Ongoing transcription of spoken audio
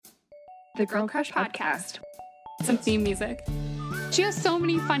The Girl Crush Podcast. Some theme music. She has so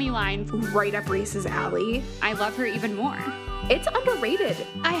many funny lines. Right up Reese's alley. I love her even more. It's underrated.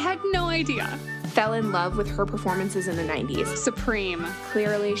 I had no idea. Fell in love with her performances in the 90s. Supreme.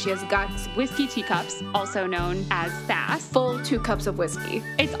 Clearly, she has guts. Whiskey teacups, also known as sass. Full 2 cups of whiskey.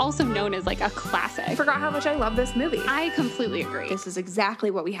 It's also known as like a classic. I forgot how much I love this movie. I completely agree. This is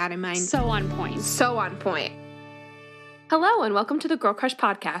exactly what we had in mind. So on point. So on point. Hello and welcome to the Girl Crush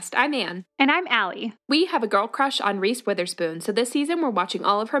Podcast. I'm Anne. And I'm Allie. We have a girl crush on Reese Witherspoon, so this season we're watching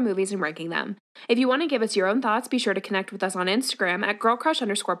all of her movies and ranking them. If you want to give us your own thoughts, be sure to connect with us on Instagram at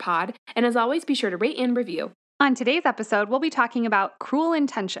girlcrush_pod, and as always, be sure to rate and review. On today's episode, we'll be talking about Cruel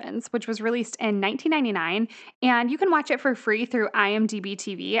Intentions, which was released in 1999, and you can watch it for free through IMDb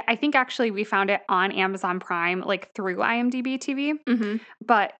TV. I think actually we found it on Amazon Prime, like through IMDb TV,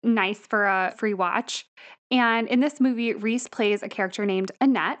 but nice for a free watch. And in this movie, Reese plays a character named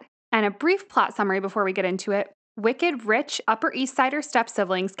Annette. And a brief plot summary before we get into it. Wicked, rich, Upper East Sider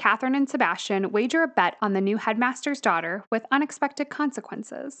step-siblings Catherine and Sebastian wager a bet on the new headmaster's daughter with unexpected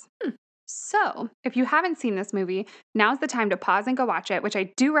consequences. So, if you haven't seen this movie, now's the time to pause and go watch it, which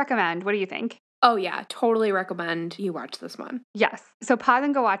I do recommend. What do you think? Oh yeah, totally recommend you watch this one. Yes. So pause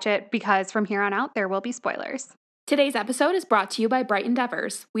and go watch it because from here on out, there will be spoilers. Today's episode is brought to you by Bright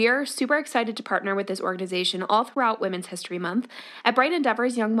Endeavors. We are super excited to partner with this organization all throughout Women's History Month. At Bright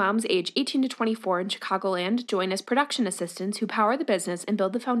Endeavors, young moms age 18 to 24 in Chicagoland join as production assistants who power the business and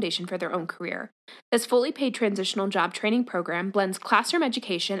build the foundation for their own career. This fully paid transitional job training program blends classroom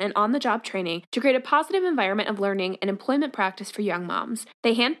education and on-the-job training to create a positive environment of learning and employment practice for young moms.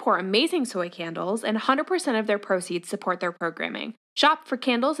 They hand pour amazing soy candles, and 100% of their proceeds support their programming. Shop for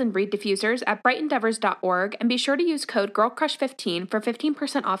candles and reed diffusers at brightendeavors.org and be sure to use code GIRLCRUSH15 for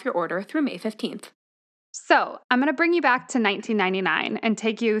 15% off your order through May 15th. So, I'm going to bring you back to 1999 and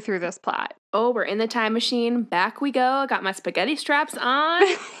take you through this plot. Oh, we're in the time machine. Back we go. Got my spaghetti straps on.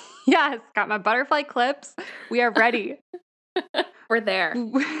 Yes, got my butterfly clips. We are ready. We're there.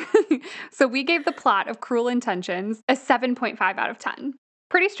 So we gave the plot of Cruel Intentions a 7.5 out of 10.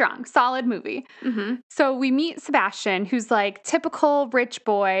 Pretty strong, solid movie. So we meet Sebastian, who's like typical rich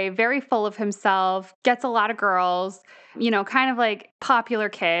boy, very full of himself, gets a lot of girls, you know, kind of like popular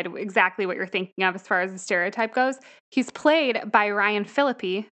kid, exactly what you're thinking of as far as the stereotype goes. He's played by Ryan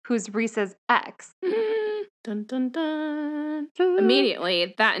Phillippe, who's Reese's ex. Dun, dun, dun.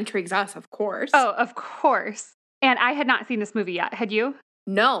 Immediately, that intrigues us, of course. Oh, of course. And I had not seen this movie yet. Had you?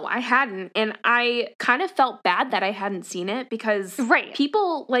 No, I hadn't. And I kind of felt bad that I hadn't seen it because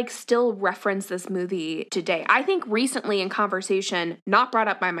people like still reference this movie today. I think recently in conversation, not brought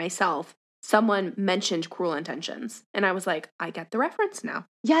up by myself, someone mentioned Cruel Intentions. And I was like, I get the reference now.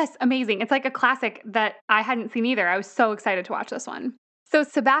 Yes, amazing. It's like a classic that I hadn't seen either. I was so excited to watch this one. So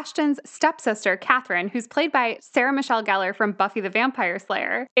Sebastian's stepsister, Catherine, who's played by Sarah Michelle Gellar from Buffy the Vampire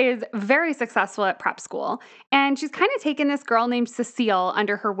Slayer, is very successful at prep school. And she's kind of taken this girl named Cecile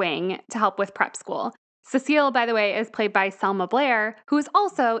under her wing to help with prep school. Cecile, by the way, is played by Selma Blair, who is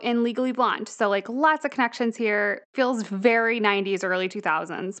also in Legally Blonde. So, like, lots of connections here. Feels very 90s, early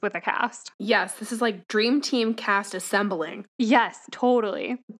 2000s with the cast. Yes, this is like Dream Team cast assembling. Yes,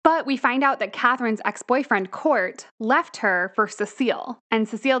 totally. But we find out that Catherine's ex-boyfriend, Court, left her for Cecile. And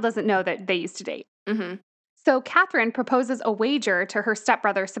Cecile doesn't know that they used to date. So Catherine proposes a wager to her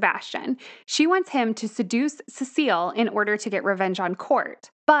stepbrother, Sebastian. She wants him to seduce Cecile in order to get revenge on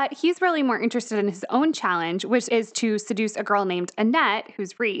Court. But he's really more interested in his own challenge, which is to seduce a girl named Annette,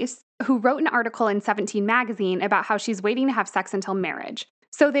 who's Reese, who wrote an article in 17 magazine about how she's waiting to have sex until marriage.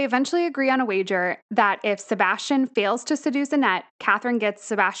 So they eventually agree on a wager that if Sebastian fails to seduce Annette, Catherine gets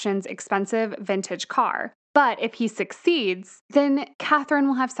Sebastian's expensive vintage car. But if he succeeds, then Catherine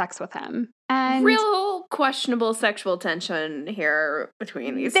will have sex with him. And real questionable sexual tension here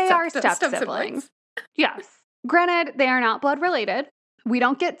between these step-siblings. Yes. Granted, they are not blood related. We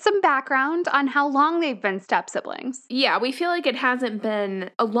don't get some background on how long they've been step-siblings. Yeah, we feel like it hasn't been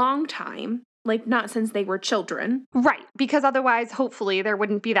a long time. Like, not since they were children. Right, because otherwise, hopefully, there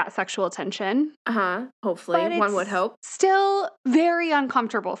wouldn't be that sexual tension. Hopefully, but one would hope. Still very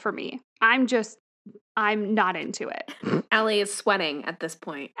uncomfortable for me. I'm not into it. Allie is sweating at this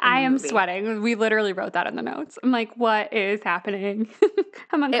point. I am sweating. We literally wrote that in the notes. I'm like, what is happening?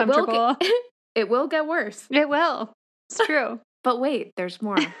 I'm uncomfortable. It will get worse. It will. It's true. But wait, there's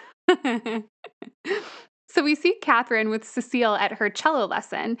more. So we see Catherine with Cecile at her cello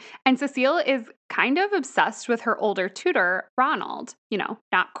lesson, and Cecile is kind of obsessed with her older tutor, Ronald, you know,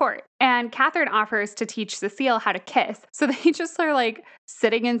 not Court. And Catherine offers to teach Cecile how to kiss. So they just are like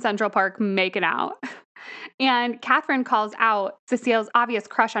sitting in Central Park making out. And Catherine calls out Cecile's obvious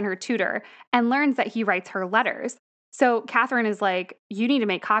crush on her tutor and learns that he writes her letters. So Catherine is like, you need to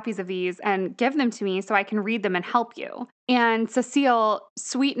make copies of these and give them to me so I can read them and help you. And Cecile,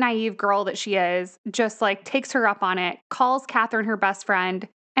 sweet, naive girl that she is, just like takes her up on it, calls Catherine her best friend,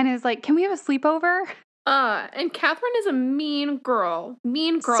 and is like, can we have a sleepover? And Catherine is a mean girl.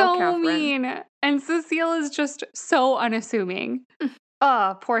 Mean girl, so Catherine. Mean. And Cecile is just so unassuming.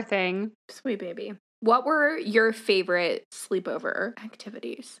 Poor thing. Sweet baby. What were your favorite sleepover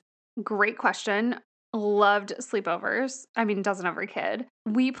activities? Great question. Loved sleepovers. I mean, doesn't every kid?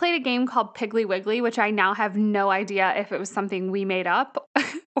 We played a game called Piggly Wiggly, which I now have no idea if it was something we made up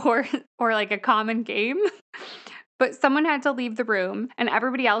or like a common game. But someone had to leave the room and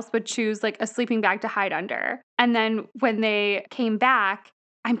everybody else would choose like a sleeping bag to hide under. And then when they came back,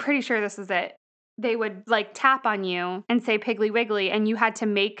 I'm pretty sure this is it. They would like tap on you and say Piggly Wiggly, and you had to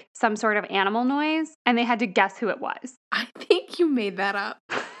make some sort of animal noise and they had to guess who it was. I think you made that up.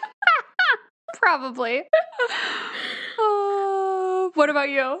 Probably. What about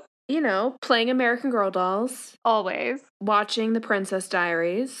you? You know, playing American Girl dolls. Always. Watching The Princess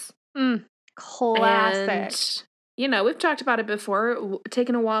Diaries. Classic. And, you know, we've talked about it before,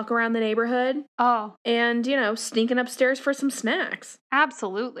 taking a walk around the neighborhood. Oh. And, you know, sneaking upstairs for some snacks.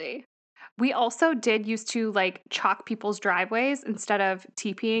 Absolutely. We also did used to, like, chalk people's driveways instead of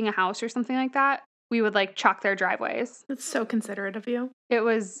TPing a house or something like that. We would, like, chalk their driveways. That's so considerate of you. It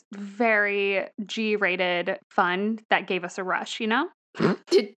was very G-rated fun that gave us a rush, you know?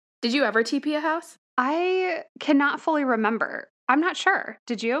 Did you ever TP a house? I cannot fully remember. I'm not sure.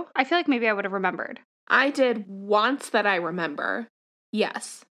 Did you? I feel like maybe I would have remembered. I did once that I remember.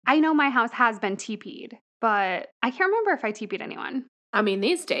 Yes. I know my house has been TP'd, but I can't remember if I TP'd anyone. I mean,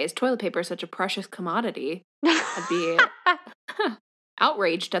 these days, toilet paper is such a precious commodity. I'd be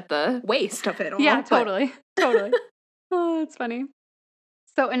outraged at the waste of it all. Yeah, totally. Totally. Oh, that's funny.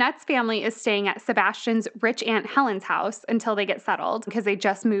 So Annette's family is staying at Sebastian's rich Aunt Helen's house until they get settled because they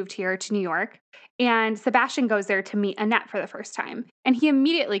just moved here to New York. And Sebastian goes there to meet Annette for the first time. And he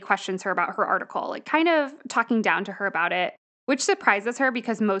immediately questions her about her article, like kind of talking down to her about it, which surprises her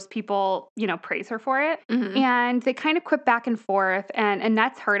because most people, you know, praise her for it. Mm-hmm. And they kind of quip back and forth. And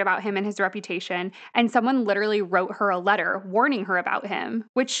Annette's heard about him and his reputation. And someone literally wrote her a letter warning her about him,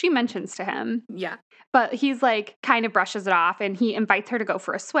 which she mentions to him. Yeah. But he's like kind of brushes it off and he invites her to go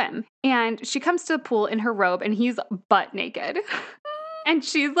for a swim. And she comes to the pool in her robe and he's butt naked. And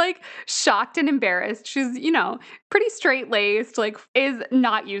she's like shocked and embarrassed. She's, you know, pretty straight-laced, like is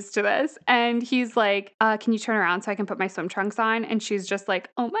not used to this. And he's like, can you turn around so I can put my swim trunks on? And she's just like,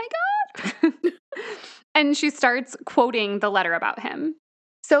 oh my God. And she starts quoting the letter about him.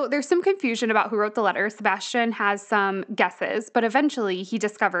 So there's some confusion about who wrote the letter. Sebastian has some guesses, but eventually he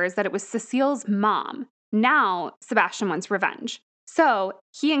discovers that it was Cecile's mom. Now Sebastian wants revenge. So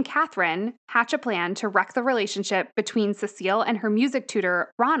he and Catherine hatch a plan to wreck the relationship between Cecile and her music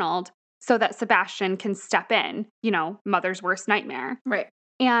tutor, Ronald, so that Sebastian can step in, you know, mother's worst nightmare. Right.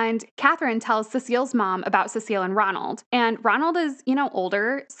 And Catherine tells Cecile's mom about Cecile and Ronald. And Ronald is, you know,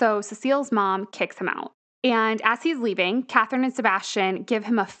 older, so Cecile's mom kicks him out. And as he's leaving, Catherine and Sebastian give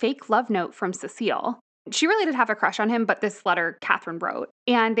him a fake love note from Cecile. She really did have a crush on him, but this letter Catherine wrote.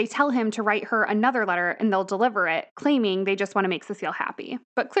 And they tell him to write her another letter and they'll deliver it, claiming they just want to make Cecile happy.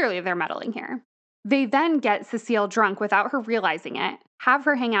 But clearly they're meddling here. They then get Cecile drunk without her realizing it, have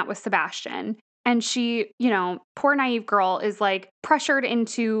her hang out with Sebastian. And she, you know, poor naive girl is like pressured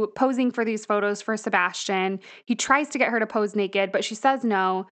into posing for these photos for Sebastian. He tries to get her to pose naked, but she says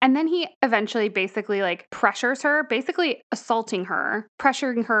no. And then he eventually basically like pressures her, basically assaulting her,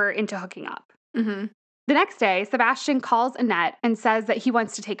 pressuring her into hooking up. Mm-hmm. The next day, Sebastian calls Annette and says that he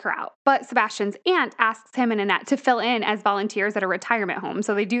wants to take her out. But Sebastian's aunt asks him and Annette to fill in as volunteers at a retirement home,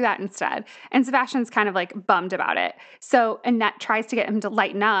 so they do that instead. And Sebastian's kind of like bummed about it. So Annette tries to get him to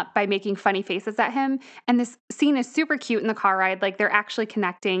lighten up by making funny faces at him. And this scene is super cute in the car ride. Like they're actually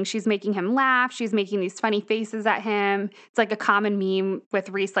connecting. She's making him laugh. She's making these funny faces at him. It's like a common meme with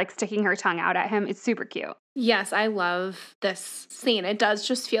Reese like sticking her tongue out at him. It's super cute. Yes, I love this scene. It does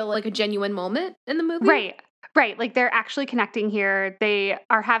just feel like a genuine moment in the movie. Right. Like they're actually connecting here. They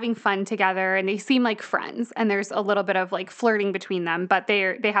are having fun together and they seem like friends. And there's a little bit of like flirting between them, but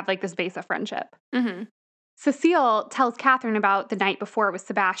they have like this base of friendship. Mm-hmm. Cecile tells Catherine about the night before with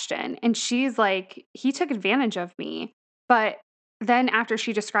Sebastian. And she's like, he took advantage of me. But then after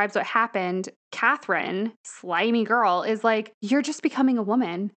she describes what happened, Catherine, slimy girl, is like, you're just becoming a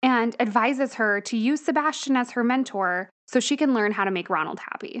woman, and advises her to use Sebastian as her mentor so she can learn how to make Ronald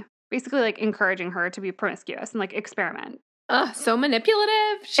happy. Basically like encouraging her to be promiscuous and like experiment. Ugh, so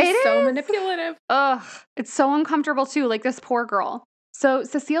manipulative. She's so manipulative. Ugh, it's so uncomfortable too, like this poor girl. So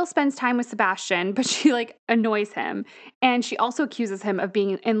Cecile spends time with Sebastian, but she like annoys him. And she also accuses him of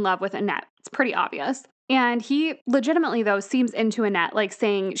being in love with Annette. It's pretty obvious. And he legitimately, though, seems into Annette, like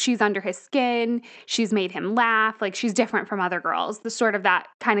saying she's under his skin. She's made him laugh. Like she's different from other girls. The sort of that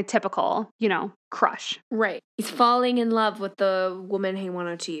kind of typical, crush. Right. He's falling in love with the woman he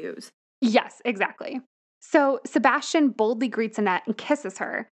wanted to use. Yes, exactly. So Sebastian boldly greets Annette and kisses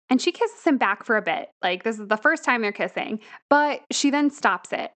her. And she kisses him back for a bit. Like, this is the first time they're kissing. But she then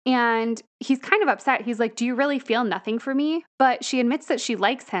stops it. And he's kind of upset. He's like, do you really feel nothing for me? But she admits that she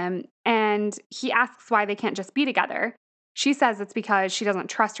likes him. And he asks why they can't just be together. She says it's because she doesn't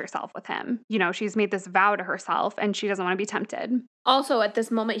trust herself with him. She's made this vow to herself and she doesn't want to be tempted. Also, at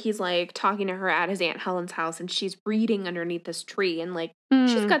this moment, he's like talking to her at his Aunt Helen's house and she's reading underneath this tree. And like,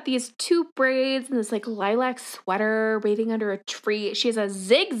 she's got these 2 braids and this like lilac sweater waiting under a tree. She has a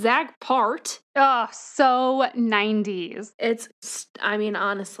zigzag part. Oh, so 90s. It's,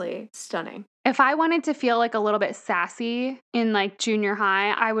 honestly, stunning. If I wanted to feel like a little bit sassy in like junior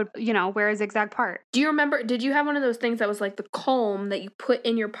high, I would, wear a zigzag part. Do you remember, did you have one of those things that was like the comb that you put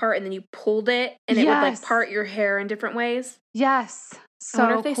in your part and then you pulled it and it would like part your hair in different ways? Yes. So I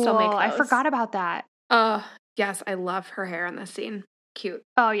wonder if they still make those. I forgot about that. Yes, I love her hair in this scene. Cute.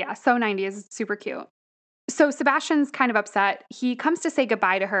 Oh yeah, so 90s, super cute. So Sebastian's kind of upset. He comes to say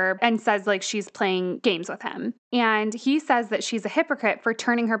goodbye to her and says like she's playing games with him. And he says that she's a hypocrite for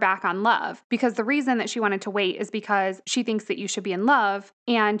turning her back on love because the reason that she wanted to wait is because she thinks that you should be in love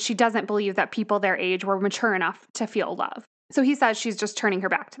and she doesn't believe that people their age were mature enough to feel love. So he says she's just turning her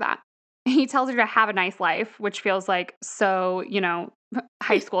back to that. He tells her to have a nice life, which feels like so,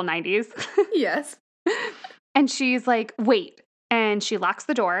 high school 90s. Yes. And she's like, wait. And she locks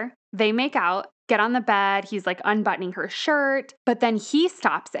the door. They make out. Get on the bed. He's like unbuttoning her shirt, but then he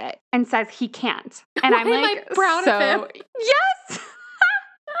stops it and says he can't. And I'm like, proud of him. Yes.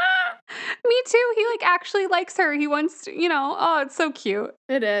 Me too. He like actually likes her. He wants to, oh, it's so cute.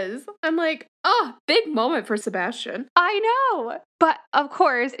 It is. I'm like, oh, big moment for Sebastian. I know. But of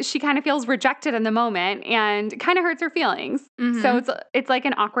course, she kind of feels rejected in the moment and kind of hurts her feelings. Mm-hmm. So it's like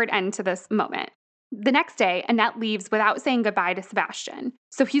an awkward end to this moment. The next day, Annette leaves without saying goodbye to Sebastian.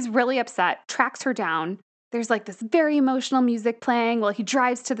 So he's really upset, tracks her down. There's like this very emotional music playing while he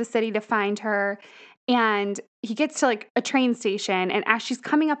drives to the city to find her. And he gets to like a train station. And as she's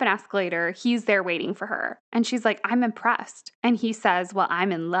coming up an escalator, he's there waiting for her. And she's like, I'm impressed. And he says, well,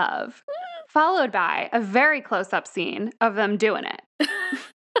 I'm in love. Followed by a very close-up scene of them doing it.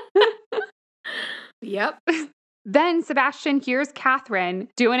 Yep. Then Sebastian hears Catherine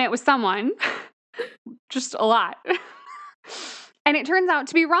doing it with someone. Just a lot. And it turns out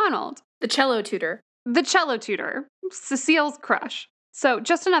to be Ronald. The cello tutor. The cello tutor. Cecile's crush. So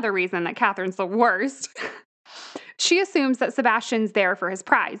just another reason that Catherine's the worst. She assumes that Sebastian's there for his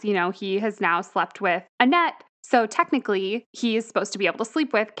prize. He has now slept with Annette. So technically, he is supposed to be able to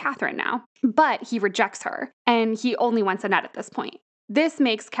sleep with Catherine now. But he rejects her. And he only wants Annette at this point. This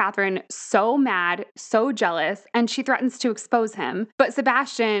makes Catherine so mad, so jealous, and she threatens to expose him. But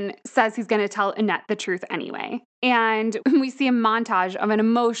Sebastian says he's going to tell Annette the truth anyway. And we see a montage of an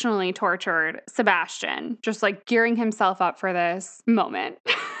emotionally tortured Sebastian, just like gearing himself up for this moment.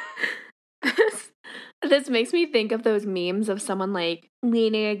 This makes me think of those memes of someone like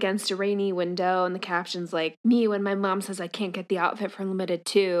leaning against a rainy window and the caption's like, me when my mom says I can't get the outfit from Limited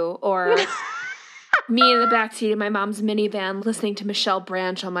 2, or... me in the backseat of my mom's minivan listening to Michelle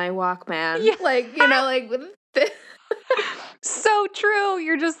Branch on my Walkman. Yeah. Like, So true.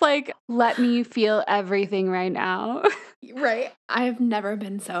 You're just like, let me feel everything right now. Right. I've never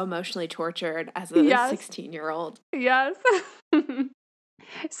been so emotionally tortured as a 16-year-old. Yes.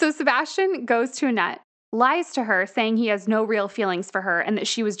 So Sebastian goes to Annette, lies to her saying he has no real feelings for her and that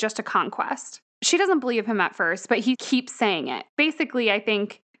she was just a conquest. She doesn't believe him at first, but he keeps saying it. Basically, I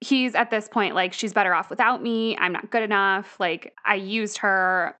think he's at this point like, she's better off without me. I'm not good enough. Like, I used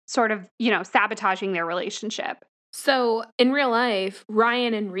her, sort of, sabotaging their relationship. So in real life,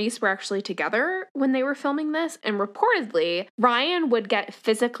 Ryan and Reese were actually together when they were filming this. And reportedly, Ryan would get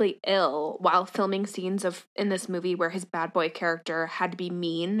physically ill while filming scenes in this movie where his bad boy character had to be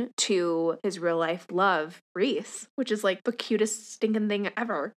mean to his real life love, Reese, which is like the cutest stinking thing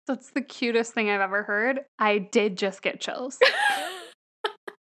ever. That's the cutest thing I've ever heard. I did just get chills.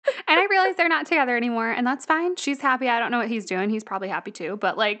 And I realize they're not together anymore, and that's fine. She's happy. I don't know what he's doing. He's probably happy too.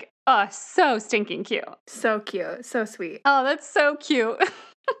 But like, so stinking cute. So cute. So sweet. Oh, that's so cute.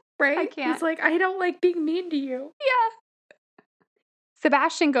 Right? I can't. He's like, I don't like being mean to you. Yeah.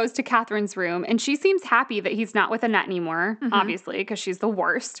 Sebastian goes to Catherine's room, and she seems happy that he's not with Annette anymore, obviously, because she's the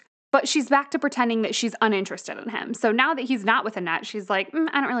worst. But she's back to pretending that she's uninterested in him. So now that he's not with Annette, she's like,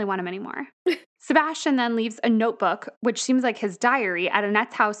 I don't really want him anymore. Sebastian then leaves a notebook, which seems like his diary, at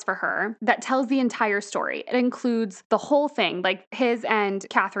Annette's house for her that tells the entire story. It includes the whole thing, like his and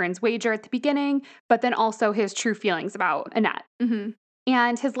Catherine's wager at the beginning, but then also his true feelings about Annette.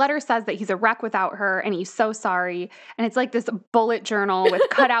 And his letter says that he's a wreck without her and he's so sorry. And it's like this bullet journal with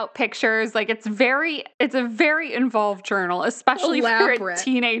cutout pictures. Like it's a very involved journal, especially for a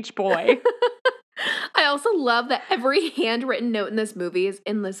teenage boy. I also love that every handwritten note in this movie is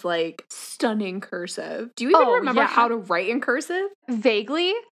in this like stunning cursive. Do you even remember how to write in cursive?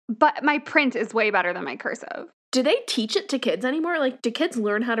 Vaguely, but my print is way better than my cursive. Do they teach it to kids anymore? Like, do kids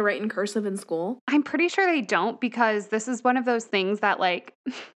learn how to write in cursive in school? I'm pretty sure they don't, because this is one of those things that, like,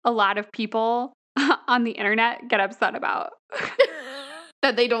 a lot of people on the internet get upset about.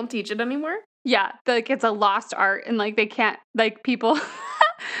 That they don't teach it anymore? Yeah, like, it's a lost art, and, like, they can't, like, people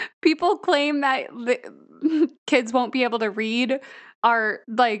claim that kids won't be able to read our,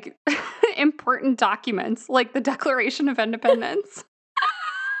 like, important documents, like the Declaration of Independence.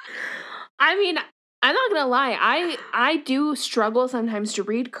 I mean, I'm not gonna lie, I do struggle sometimes to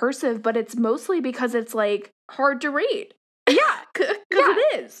read cursive, but it's mostly because it's, like, hard to read. Yeah. Because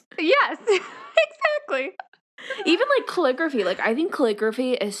it is. Yes, exactly. Even, like, calligraphy. Like, I think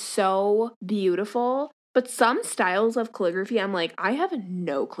calligraphy is so beautiful, but some styles of calligraphy, I'm like, I have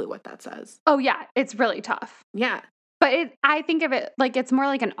no clue what that says. Oh, yeah, it's really tough. Yeah. But I think of it like it's more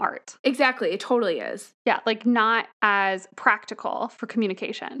like an art. Exactly. It totally is. Yeah, like not as practical for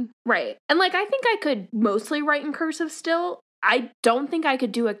communication. Right. And like I think I could mostly write in cursive still. I don't think I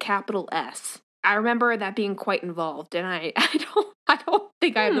could do a capital S. I remember that being quite involved, and I don't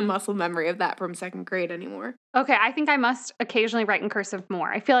think I have the muscle memory of that from second grade anymore. Okay, I think I must occasionally write in cursive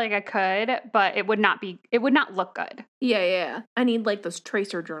more. I feel like I could, but it would not look good. Yeah. I need like those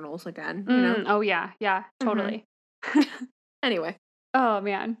tracer journals again, you know? Oh yeah, totally. Anyway. Oh,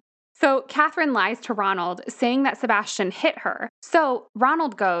 man. So Catherine lies to Ronald, saying that Sebastian hit her. So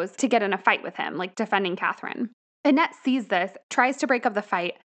Ronald goes to get in a fight with him, like defending Catherine. Annette sees this, tries to break up the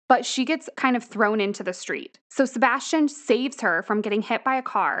fight, but she gets kind of thrown into the street. So Sebastian saves her from getting hit by a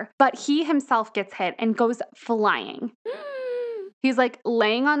car, but he himself gets hit and goes flying. He's like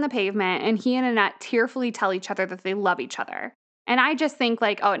laying on the pavement, and he and Annette tearfully tell each other that they love each other. And I just think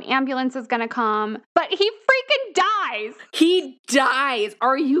like, oh, an ambulance is going to come. But he freaking dies. He dies.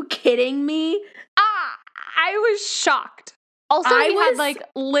 Are you kidding me? I was shocked. Also, he had like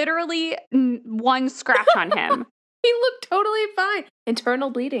literally one scratch on him. He looked totally fine.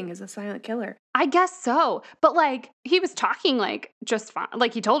 Internal bleeding is a silent killer. I guess so. But like, he was talking like just fine.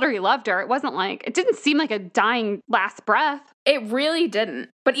 Like he told her he loved her. It didn't seem like a dying last breath. It really didn't.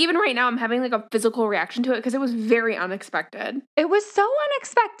 But even right now, I'm having like a physical reaction to it because it was very unexpected. It was so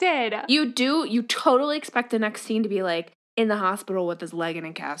unexpected. You totally expect the next scene to be like in the hospital with his leg in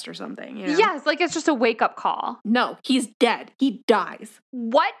a cast or something. You know? Yes, like it's just a wake up call. No, he's dead. He dies.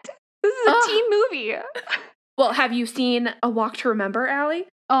 What? This is a teen movie. Well, have you seen A Walk to Remember, Allie?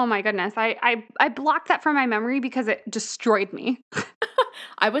 Oh my goodness. I blocked that from my memory because it destroyed me.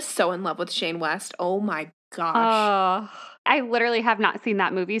 I was so in love with Shane West. Oh my gosh. I literally have not seen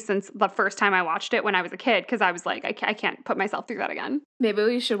that movie since the first time I watched it when I was a kid because I was like, I can't put myself through that again. Maybe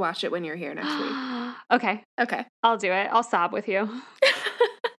we should watch it when you're here next week. Okay. I'll do it. I'll sob with you.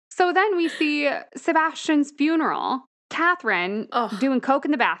 So then we see Sebastian's funeral. Catherine doing coke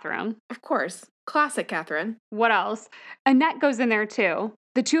in the bathroom. Of course. Classic Catherine. What else? Annette goes in there too.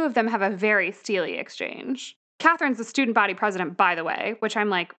 The two of them have a very steely exchange. Catherine's the student body president, by the way, which I'm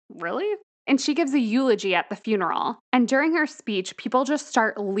like, really? And she gives a eulogy at the funeral. And during her speech, people just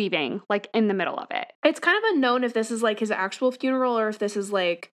start leaving, like in the middle of it. It's kind of unknown if this is like his actual funeral or if this is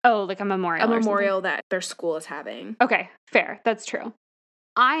like... Oh, like a memorial. A memorial that their school is having. Okay, fair. That's true.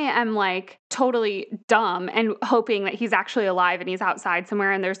 I am like totally dumb and hoping that he's actually alive and he's outside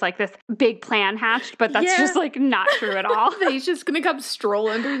somewhere and there's like this big plan hatched, but that's just like not true at all. He's just going to come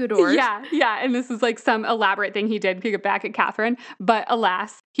strolling through the doors. Yeah. And this is like some elaborate thing he did to get back at Catherine. But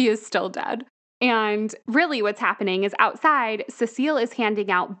alas, he is still dead. And really what's happening is outside, Cecile is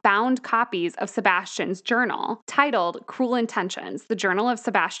handing out bound copies of Sebastian's journal titled Cruel Intentions, the Journal of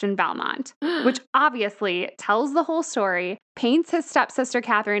Sebastian Valmont, which obviously tells the whole story paints his stepsister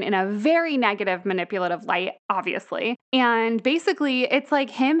Catherine in a very negative, manipulative light, obviously. And basically, it's like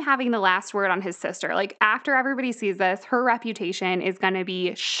him having the last word on his sister. Like, after everybody sees this, her reputation is going to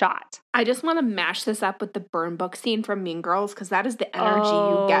be shot. I just want to mash this up with the burn book scene from Mean Girls, because that is the energy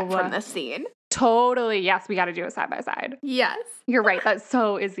you get from this scene. Totally. Yes, we got to do it side by side. Yes. You're right. That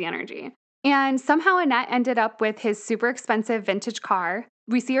so is the energy. And somehow Annette ended up with his super expensive vintage car.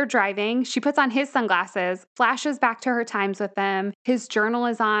 We see her driving. She puts on his sunglasses, flashes back to her times with them. His journal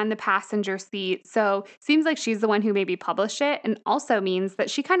is on the passenger seat. So seems like she's the one who maybe published it, and also means that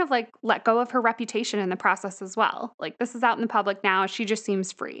she kind of like let go of her reputation in the process as well. Like, this is out in the public now. She just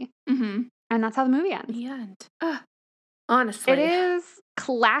seems free. Mm-hmm. And that's how the movie ends. The end. Honestly. It is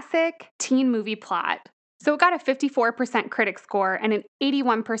classic teen movie plot. So it got a 54% critic score and an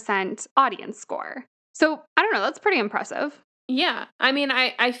 81% audience score. So I don't know, that's pretty impressive. Yeah. I mean,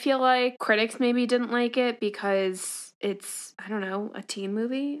 I feel like critics maybe didn't like it because it's, I don't know, a teen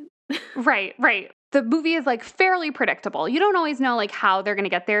movie. Right. The movie is like fairly predictable. You don't always know like how they're going to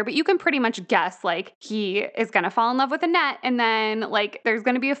get there, but you can pretty much guess like he is going to fall in love with Annette, and then like there's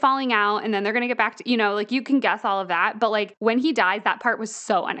going to be a falling out, and then they're going to get back to, like you can guess all of that. But like when he dies, that part was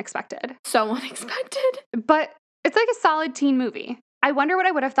so unexpected. So unexpected. But it's like a solid teen movie. I wonder what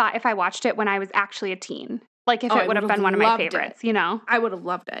I would have thought if I watched it when I was actually a teen. Like if it would have been one of my favorites, I would have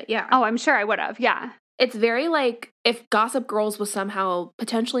loved it, yeah. Oh, I'm sure I would have, yeah. It's very like if Gossip Girls was somehow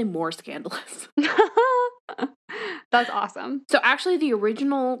potentially more scandalous. That's awesome. So actually the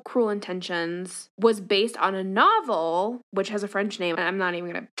original Cruel Intentions was based on a novel, which has a French name, and I'm not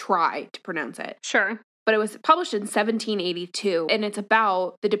even going to try to pronounce it. Sure. But it was published in 1782, and it's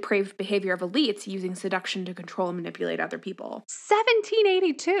about the depraved behavior of elites using seduction to control and manipulate other people.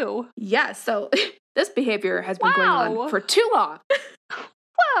 1782? Yes, so this behavior has been going on for too long.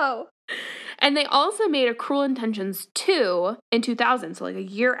 Whoa. And they also made a Cruel Intentions 2 in 2000, so like a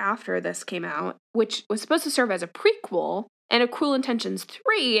year after this came out, which was supposed to serve as a prequel, and a Cruel Intentions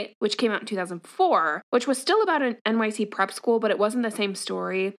 3, which came out in 2004, which was still about an NYC prep school, but it wasn't the same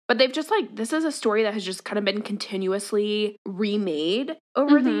story. But they've just like, this is a story that has just kind of been continuously remade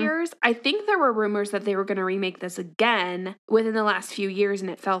over the years. I think there were rumors that they were going to remake this again within the last few years, and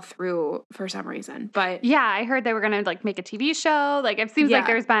it fell through for some reason. But yeah, I heard they were going to like make a TV show. Like it seems like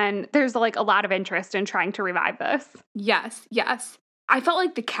there's like a lot of interest in trying to revive this. Yes. I felt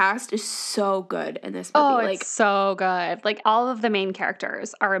like the cast is so good in this movie. Oh, it's so good. Like, all of the main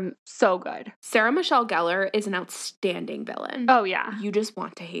characters are so good. Sarah Michelle Gellar is an outstanding villain. Oh, yeah. You just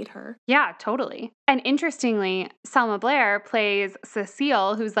want to hate her. Yeah, totally. And interestingly, Selma Blair plays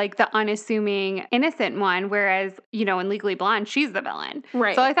Cecile, who's like the unassuming, innocent one, whereas, in Legally Blonde, she's the villain.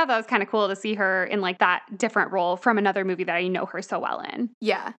 Right. So I thought that was kind of cool to see her in like that different role from another movie that I know her so well in.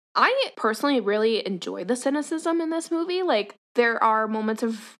 Yeah. I personally really enjoy the cynicism in this movie. Like, there are moments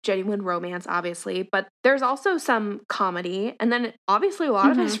of genuine romance, obviously, but there's also some comedy. And then obviously a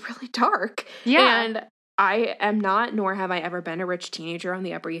lot of it is really dark. Yeah. And I am not, nor have I ever been a rich teenager on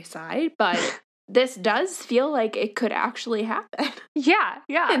the Upper East Side, but this does feel like it could actually happen. Yeah.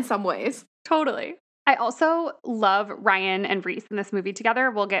 In some ways. Totally. I also love Ryan and Reese in this movie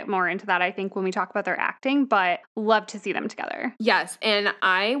together. We'll get more into that, I think, when we talk about their acting, but love to see them together. Yes, and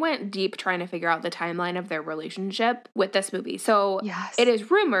I went deep trying to figure out the timeline of their relationship with this movie. So It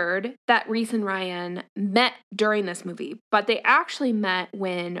is rumored that Reese and Ryan met during this movie, but they actually met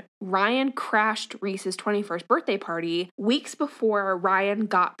when Ryan crashed Reese's 21st birthday party weeks before Ryan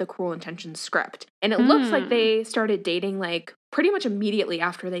got the Cruel Intentions script. And it looks like they started dating like pretty much immediately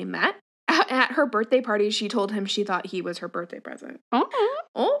after they met. At her birthday party, she told him she thought he was her birthday present.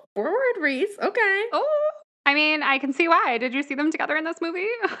 Oh, forward, Reese. Okay. Oh, I mean, I can see why. Did you see them together in this movie?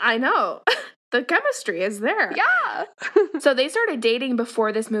 I know. The chemistry is there. Yeah. So they started dating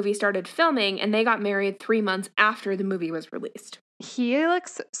before this movie started filming, and they got married 3 months after the movie was released. He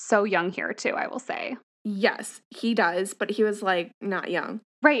looks so young here, too, I will say. Yes, he does, but he was, like, not young.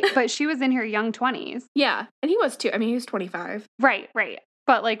 Right, but she was in her young 20s. Yeah, and he was, too. I mean, he was 25. Right.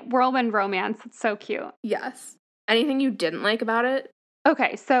 But, like, whirlwind romance, it's so cute. Yes. Anything you didn't like about it?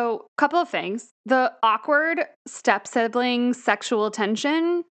 Okay, so couple of things. The awkward step-sibling sexual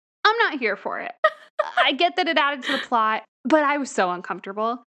tension, I'm not here for it. I get that it added to the plot, but I was so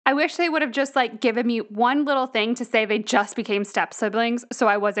uncomfortable. I wish they would have just, like, given me one little thing to say they just became step-siblings so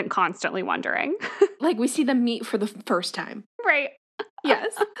I wasn't constantly wondering. Like, we see them meet for the first time. Right.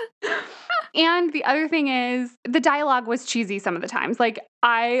 Yes. And the other thing is, the dialogue was cheesy some of the times. Like,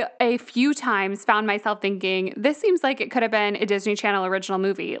 I, a few times, found myself thinking, this seems like it could have been a Disney Channel original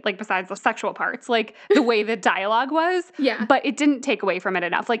movie, like, besides the sexual parts, like, the way the dialogue was. Yeah. But it didn't take away from it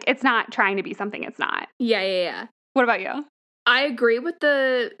enough. Like, it's not trying to be something it's not. Yeah. What about you? I agree with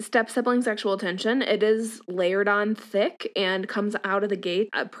the step-sibling sexual tension. It is layered on thick and comes out of the gate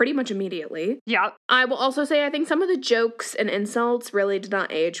pretty much immediately. Yep. I will also say I think some of the jokes and insults really did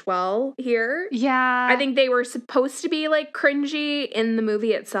not age well here. Yeah. I think they were supposed to be, like, cringy in the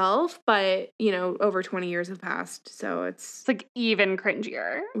movie itself, but, you know, over 20 years have passed, so it's like, even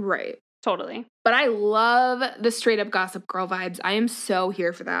cringier. Right. Totally. But I love the straight-up Gossip Girl vibes. I am so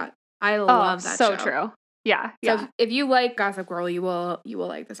here for that. I love that show. So true. Yeah. So if you like Gossip Girl, you will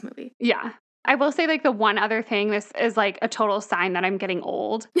like this movie. Yeah. I will say, like, the one other thing, this is like a total sign that I'm getting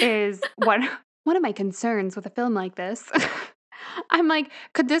old, is one of my concerns with a film like this. I'm like,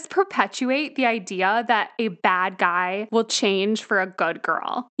 could this perpetuate the idea that a bad guy will change for a good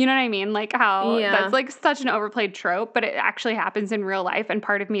girl? You know what I mean? Like how that's like such an overplayed trope, but it actually happens in real life. And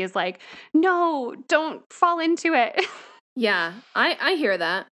part of me is like, no, don't fall into it. Yeah, I hear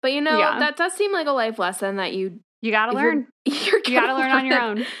that. But, you know, that does seem like a life lesson that you gotta learn. You gotta learn on your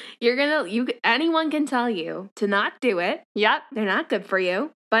own. Anyone can tell you to not do it. Yep. They're not good for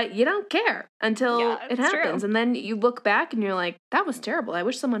you, but you don't care until it happens. True. And then you look back and you're like, that was terrible. I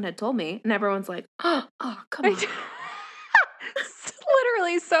wish someone had told me. And everyone's like, oh, come on. It's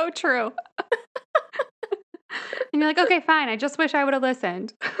literally so true. And you're like, okay, fine. I just wish I would have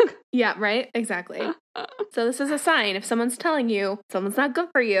listened. Yeah, right? Exactly. So this is a sign. If someone's telling you someone's not good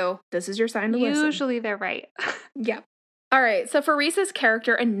for you, this is your sign to listen. Usually they're right. Yep. All right. So for Reese's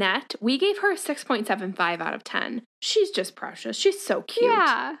character, Annette, we gave her a 6.75 out of 10. She's just precious. She's so cute.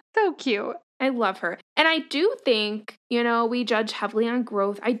 Yeah, so cute. I love her. And I do think, you know, we judge heavily on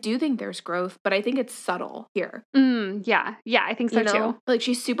growth. I do think there's growth, but I think it's subtle here. Yeah, I think so too. Like,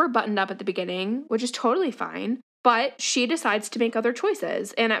 she's super buttoned up at the beginning, which is totally fine. But she decides to make other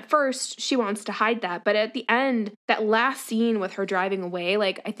choices. And at first, she wants to hide that. But at the end, that last scene with her driving away,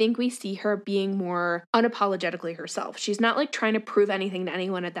 like, I think we see her being more unapologetically herself. She's not, like, trying to prove anything to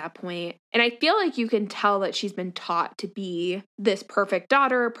anyone at that point. And I feel like you can tell that she's been taught to be this perfect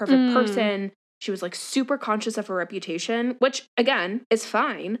daughter, perfect person. She was, like, super conscious of her reputation, which, again, is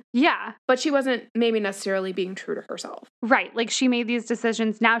fine. Yeah. But she wasn't maybe necessarily being true to herself. Right. Like, she made these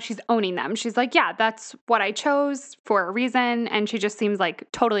decisions. Now she's owning them. She's like, yeah, that's what I chose for a reason. And she just seems, like,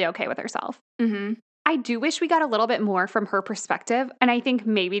 totally okay with herself. Mm-hmm. I do wish we got a little bit more from her perspective. And I think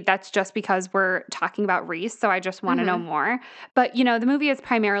maybe that's just because we're talking about Reese, so I just want to know more. But, you know, the movie is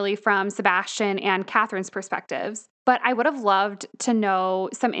primarily from Sebastian and Catherine's perspectives. But I would have loved to know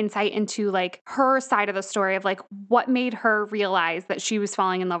some insight into, like, her side of the story of, like, what made her realize that she was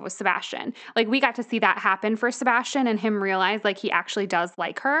falling in love with Sebastian. Like, we got to see that happen for Sebastian and him realize, like, he actually does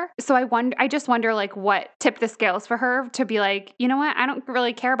like her. So I just wonder, like, what tipped the scales for her to be like, you know what? I don't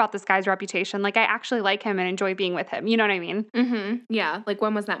really care about this guy's reputation. Like, I actually like him and enjoy being with him. You know what I mean? Mm-hmm. Yeah. Like,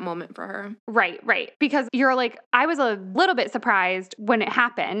 when was that moment for her? Right. Because you're like, I was a little bit surprised when it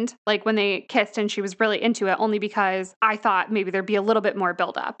happened, like, when they kissed and she was really into it, only because I thought maybe there'd be a little bit more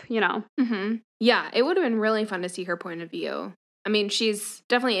buildup, you know? Mm-hmm. Yeah, it would have been really fun to see her point of view. I mean, she's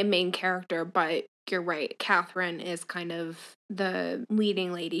definitely a main character, but you're right. Catherine is kind of the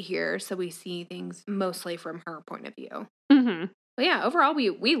leading lady here, so we see things mostly from her point of view. Mm-hmm. But yeah, overall,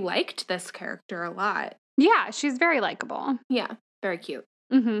 we liked this character a lot. Yeah, she's very likable. Yeah, very cute.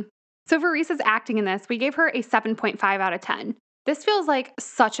 Mm-hmm. So for Reese's acting in this, we gave her a 7.5 out of 10. This feels like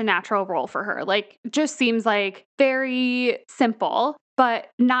such a natural role for her. Like, just seems like very simple, but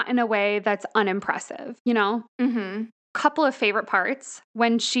not in a way that's unimpressive, you know? Mm-hmm. Couple of favorite parts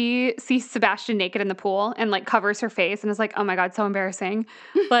when she sees Sebastian naked in the pool and, like, covers her face and is like, oh my God, so embarrassing.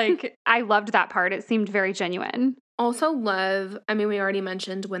 Like, I loved that part. It seemed very genuine. Also love, I mean, we already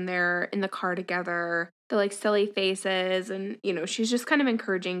mentioned when they're in the car together, the, like, silly faces, and, you know, she's just kind of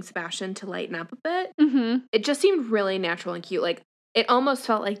encouraging Sebastian to lighten up a bit. Mm-hmm. It just seemed really natural and cute. Like, it almost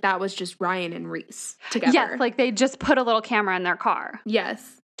felt like that was just Ryan and Reese together. Yes, like they just put a little camera in their car.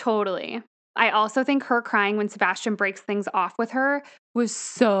 Yes. Totally. I also think her crying when Sebastian breaks things off with her was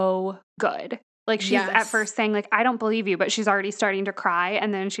so good. Like, she's at first saying, like, I don't believe you, but she's already starting to cry.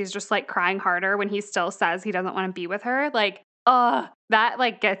 And then she's just, like, crying harder when he still says he doesn't want to be with her. Like, that,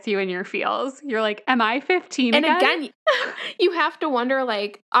 like, gets you in your feels. You're like, am I 15 again? And again, you have to wonder,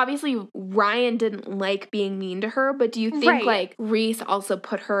 like, obviously Ryan didn't like being mean to her, but do you think, like, Reese also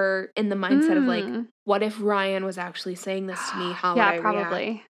put her in the mindset of, like, what if Ryan was actually saying this to me? How would I probably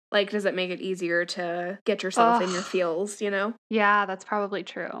react? Like, does it make it easier to get yourself in your feels, you know? Yeah, that's probably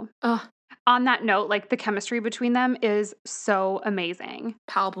true. On that note, like the chemistry between them is so amazing.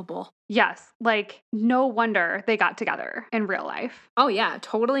 Palpable. Yes. Like no wonder they got together in real life. Oh yeah,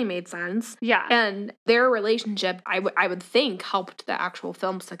 totally made sense. Yeah. And their relationship, I would think, helped the actual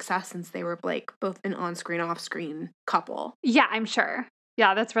film's success since they were like both an on-screen, off-screen couple. Yeah, I'm sure.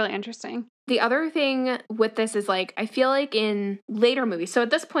 Yeah, that's really interesting. The other thing with this is like, I feel like in later movies, so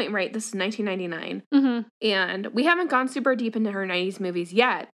at this point, right, this is 1999, and we haven't gone super deep into her 90s movies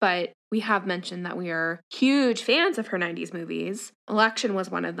yet, but we have mentioned that we are huge fans of her 90s movies. Election was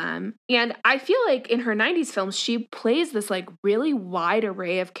one of them. And I feel like in her 90s films, she plays this like really wide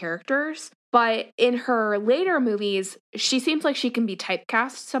array of characters. But in her later movies, she seems like she can be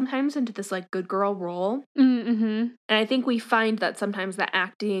typecast sometimes into this like good girl role. And I think we find that sometimes the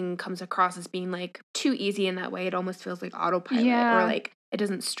acting comes across as being like too easy in that way. It almost feels like autopilot or like it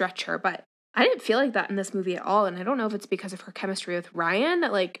doesn't stretch her. But I didn't feel like that in this movie at all. And I don't know if it's because of her chemistry with Ryan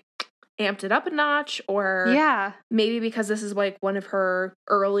that like amped it up a notch, or maybe because this is like one of her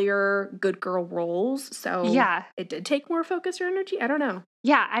earlier good girl roles, so it did take more focus or energy. I don't know.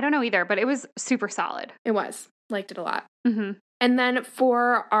 I don't know either, but it was super solid. It was. Liked it a lot. And then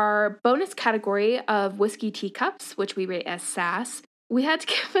for our bonus category of whiskey teacups, which we rate as sass, we had to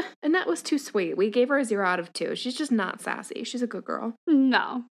give, and that was too sweet. We gave her a 0 out of 2. She's just not sassy. She's a good girl.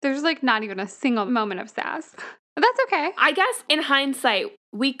 No, there's like not even a single moment of sass. That's okay. I guess in hindsight,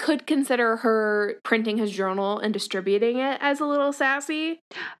 we could consider her printing his journal and distributing it as a little sassy.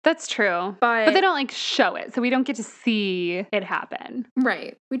 That's true. But they don't like show it, so we don't get to see it happen.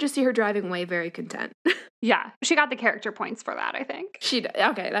 Right. We just see her driving away very content. Yeah. She got the character points for that, I think. She did.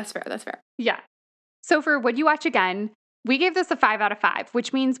 Okay, that's fair. That's fair. Yeah. So for Would You Watch Again, we gave this a 5 out of 5,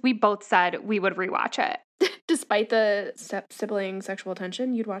 which means we both said we would rewatch it. Despite the sibling sexual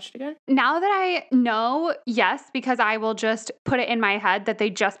tension, you'd watch it again? Now that I know, yes, because I will just put it in my head that they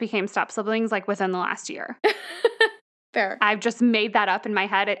just became step siblings like within the last year. Fair. I've just made that up in my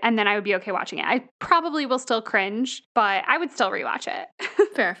head, and then I would be okay watching it. I probably will still cringe, but I would still rewatch it.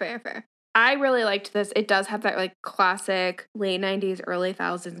 Fair. I really liked this. It does have that like classic late 90s, early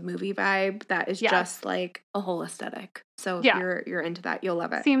 2000s movie vibe that is just like a whole aesthetic. So if you're into that, you'll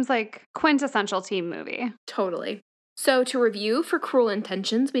love it. Seems like quintessential teen movie. Totally. So to review for Cruel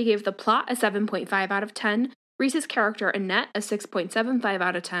Intentions, we gave the plot a 7.5 out of 10, Reese's character Annette a 6.75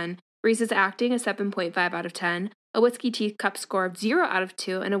 out of 10, Reese's acting a 7.5 out of 10, a Whiskey Teacup score of 0 out of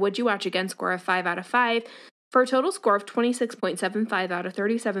 2, and a Would You Watch Again score of 5 out of 5, for a total score of 26.75 out of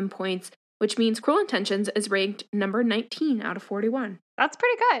 37 points, which means Cruel Intentions is ranked number 19 out of 41. That's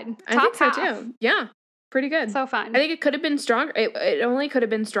pretty good. I think so too. Yeah, pretty good. So fun. I think it could have been stronger. It only could have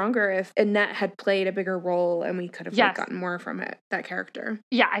been stronger if Annette had played a bigger role and we could have like, gotten more from that character.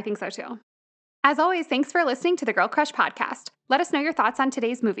 Yeah, I think so too. As always, thanks for listening to the Girl Crush podcast. Let us know your thoughts on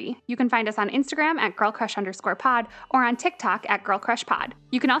today's movie. You can find us on Instagram at girlcrush_pod or on TikTok at girlcrushpod.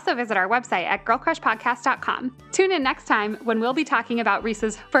 You can also visit our website at girlcrushpodcast.com. Tune in next time when we'll be talking about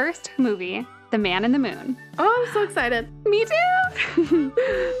Reese's first movie, The Man in the Moon. Oh, I'm so excited. Me too.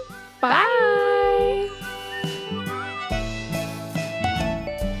 Bye.